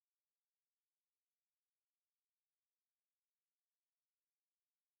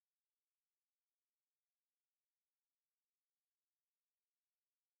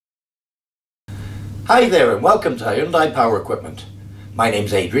Hi there and welcome to Hyundai Power Equipment. My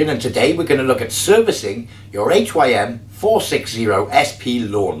name's Adrian and today we're going to look at servicing your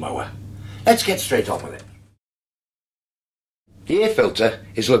HYM460SP lawnmower. Let's get straight on with it. The air filter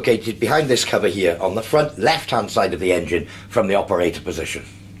is located behind this cover here on the front left hand side of the engine from the operator position.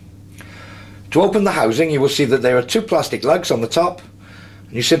 To open the housing you will see that there are two plastic lugs on the top,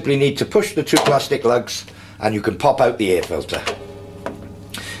 and you simply need to push the two plastic lugs and you can pop out the air filter.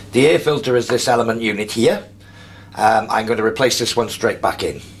 The air filter is this element unit here. I'm going to replace this one straight back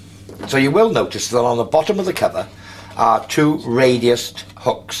in. So you will notice that on the bottom of the cover are two radiused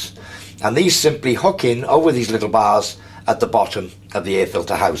hooks, and these simply hook in over these little bars at the bottom of the air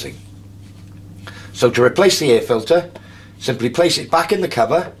filter housing. So to replace the air filter, simply place it back in the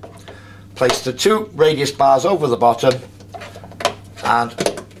cover, place the two radius bars over the bottom and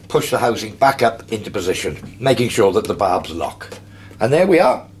push the housing back up into position, making sure that the barbs lock. And there we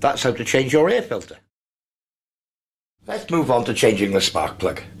are. That's how to change your air filter. Let's move on to changing the spark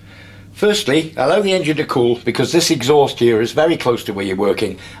plug. Firstly, allow the engine to cool because this exhaust here is very close to where you're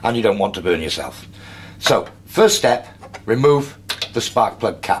working and you don't want to burn yourself. So, first step, remove the spark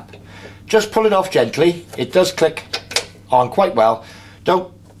plug cap. Just pull it off gently. It does click on quite well.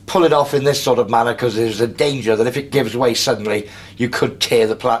 Don't pull it off in this sort of manner because there's a danger that if it gives way suddenly you could tear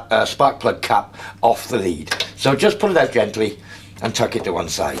the spark plug cap off the lead. So just pull it out gently and tuck it to one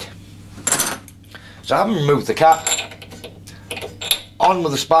side. So having removed the cap, on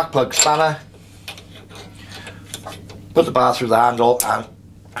with the spark plug spanner, put the bar through the handle and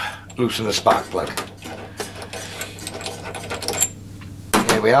loosen the spark plug.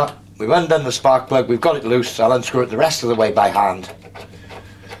 There we are, we've undone the spark plug, we've got it loose. I'll unscrew it the rest of the way by hand,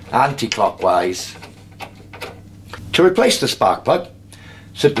 anti-clockwise. To replace the spark plug,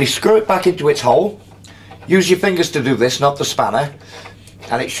 simply screw it back into its hole. Use your fingers to do this, not the spanner,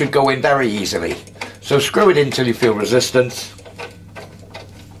 and it should go in very easily. So screw it in till you feel resistance.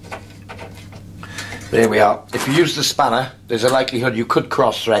 There we are. If you use the spanner, there's a likelihood you could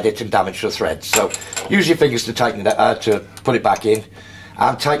cross-thread it and damage the threads. So use your fingers to tighten it to put it back in,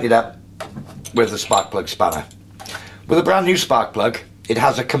 and tighten it up with the spark plug spanner. With a brand new spark plug, it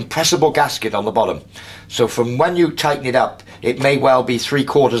has a compressible gasket on the bottom. So from when you tighten it up, it may well be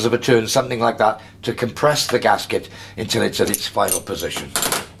 3/4 of a turn, something like that, to compress the gasket until it's at its final position.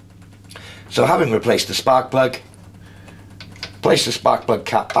 So having replaced the spark plug, place the spark plug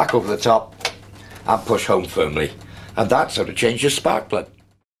cap back over the top and push home firmly. And that's how to change your spark plug.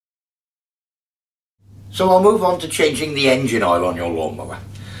 So I'll move on to changing the engine oil on your lawnmower.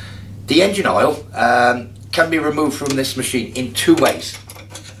 The engine oil can be removed from this machine in two ways.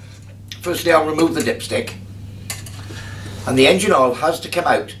 Firstly, I'll remove the dipstick, and the engine oil has to come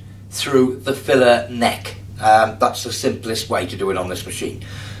out through the filler neck. That's the simplest way to do it on this machine.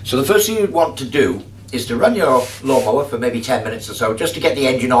 So the first thing you'd want to do is to run your lawnmower for maybe 10 minutes or so just to get the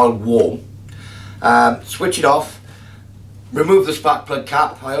engine oil warm. Switch it off, remove the spark plug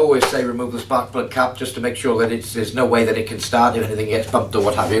cap. I always say remove the spark plug cap just to make sure that there's no way that it can start if anything gets bumped or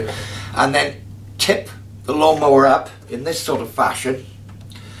what have you. And then tip the lawnmower up in this sort of fashion,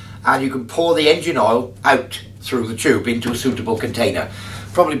 and you can pour the engine oil out through the tube into a suitable container.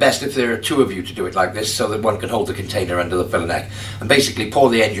 Probably best if there are two of you to do it like this so that one can hold the container under the filler neck, and basically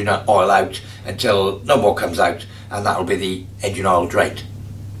pour the engine oil out until no more comes out, and that'll be the engine oil drained.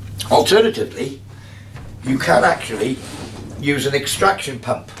 Alternatively, you can actually use an extraction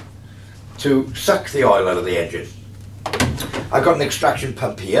pump to suck the oil out of the engine. I've got an extraction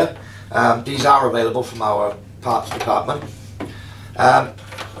pump here. These are available from our parts department. And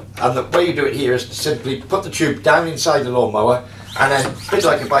the way you do it here is to simply put the tube down inside the lawnmower, and then, a bit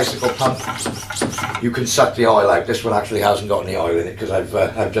like a bicycle pump, you can suck the oil out. This one actually hasn't got any oil in it because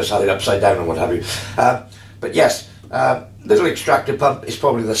I've just had it upside down and what have you. But yes, little extractor pump is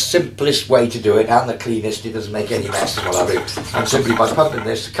probably the simplest way to do it and the cleanest. It doesn't make any mess and what have you. And simply by pumping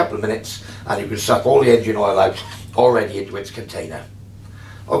this a couple of minutes, and you can suck all the engine oil out already into its container.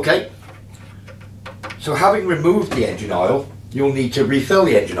 Okay, so having removed the engine oil, you'll need to refill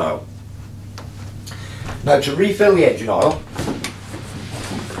the engine oil. Now to refill the engine oil,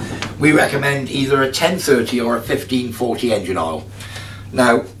 we recommend either a 1030 or a 1540 engine oil.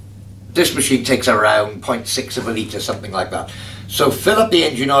 Now this machine takes around 0.6 of a litre, something like that. So fill up the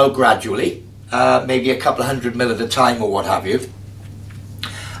engine oil gradually, maybe a couple of 100 ml at a time or what have you,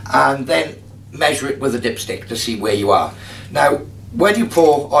 and then measure it with a dipstick to see where you are. Now when you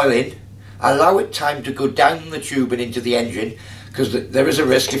pour oil in, allow it time to go down the tube and into the engine, because there is a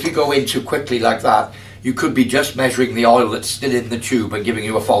risk if you go in too quickly like that, you could be just measuring the oil that's still in the tube and giving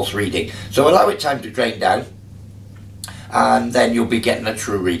you a false reading. So allow it time to drain down, and then you'll be getting a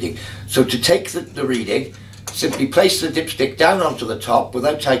true reading. So to take the reading, simply place the dipstick down onto the top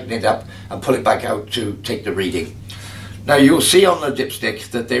without tightening it up and pull it back out to take the reading. Now you'll see on the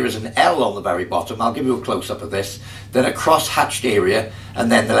dipstick that there is an L on the very bottom. I'll give you a close-up of this, then a cross-hatched area,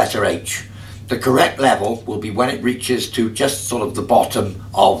 and then the letter H. The correct level will be when it reaches to just sort of the bottom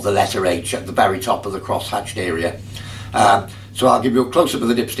of the letter H at the very top of the cross-hatched area. So I'll give you a close-up of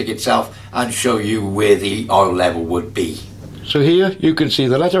the dipstick itself and show you where the oil level would be. So here you can see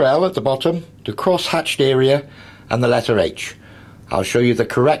the letter L at the bottom, the cross-hatched area, and the letter H. I'll show you the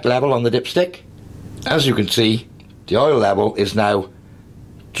correct level on the dipstick. As you can see, the oil level is now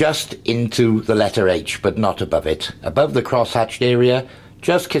just into the letter H, but not above it. Above the cross-hatched area,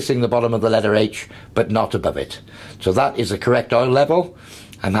 just kissing the bottom of the letter H, but not above it. So that is the correct oil level.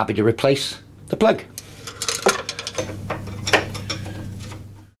 I'm happy to replace the plug.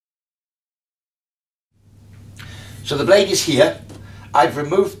 So the blade is here. I've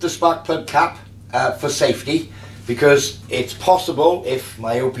removed the spark plug cap for safety, because it's possible, if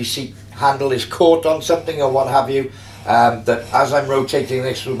my OPC handle is caught on something or what have you, that as I'm rotating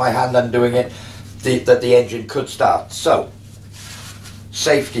this with my hand undoing it, that the engine could start. So,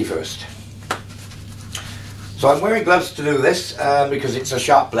 safety first. So I'm wearing gloves to do this because it's a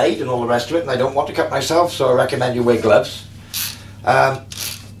sharp blade and all the rest of it, and I don't want to cut myself, so I recommend you wear gloves.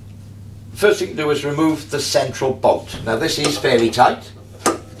 First thing to do is remove the central bolt. Now this is fairly tight,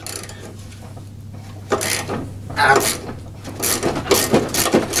 and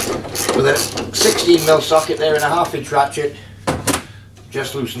with a 16mm socket there and a 1/2" ratchet,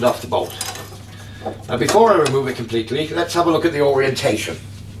 just loosened off the bolt. Now before I remove it completely, let's have a look at the orientation.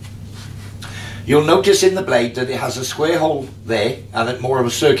 You'll notice in the blade that it has a square hole there and more of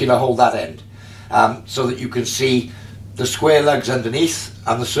a circular hole that end, so that you can see the square lugs underneath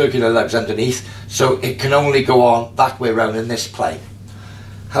and the circular lugs underneath, so it can only go on that way round in this plane.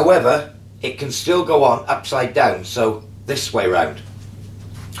 However, it can still go on upside down, so this way round.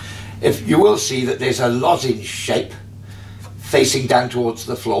 If you will see that there's a lozenge shape facing down towards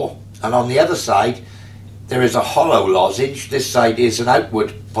the floor, and on the other side there is a hollow lozenge. This side is an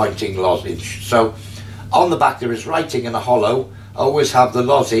outward pointing lozenge. So on the back there is writing and a hollow. Always have the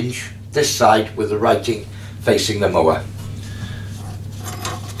lozenge this side with the writing facing the mower.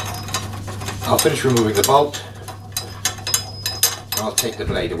 I'll finish removing the bolt. I'll take the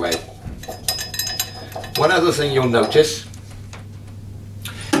blade away. One other thing you'll notice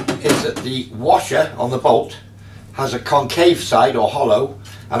is that the washer on the bolt has a concave side or hollow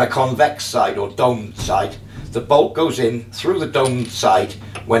and a convex side or domed side. The bolt goes in through the domed side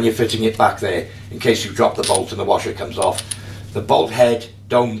when you're fitting it back there, in case you drop the bolt and the washer comes off. The bolt head,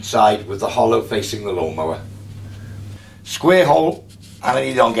 domed side with the hollow facing the lawnmower. Square hole and an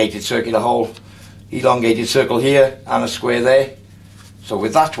elongated circular hole. Elongated circle here and a square there. So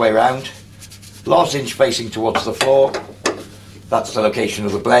with that way round, lozenge facing towards the floor, that's the location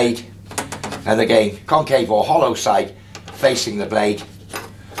of the blade. And again, concave or hollow side facing the blade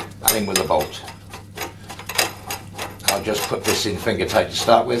and in with the bolt. I'll just put this in finger tight to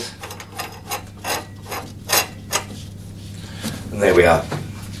start with. And there we are.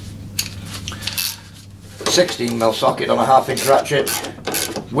 16mm socket on a 1/2" ratchet,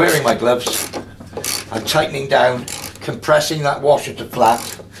 wearing my gloves, I'm tightening down, compressing that washer to flat.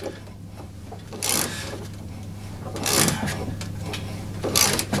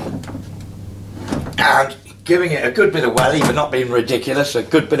 And giving it a good bit of welly, but not being ridiculous, a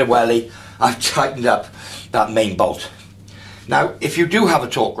good bit of welly, I've tightened up that main bolt. Now, if you do have a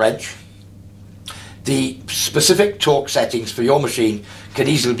torque wrench, the specific torque settings for your machine can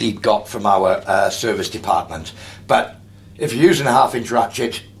easily be got from our service department. But if you're using a 1/2"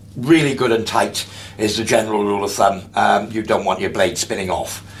 ratchet, really good and tight is the general rule of thumb. You don't want your blade spinning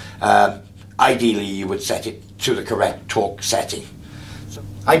off. Ideally, you would set it to the correct torque setting.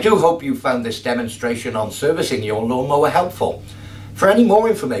 I do hope you found this demonstration on servicing your lawnmower helpful. For any more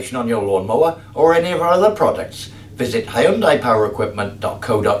information on your lawnmower or any of our other products, visit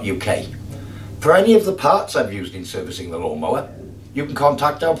hyundaipowerequipment.co.uk. For any of the parts I've used in servicing the lawnmower, you can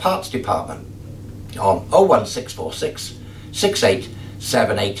contact our parts department on 01646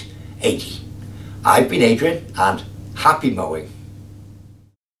 687880. I've been Adrian, and happy mowing.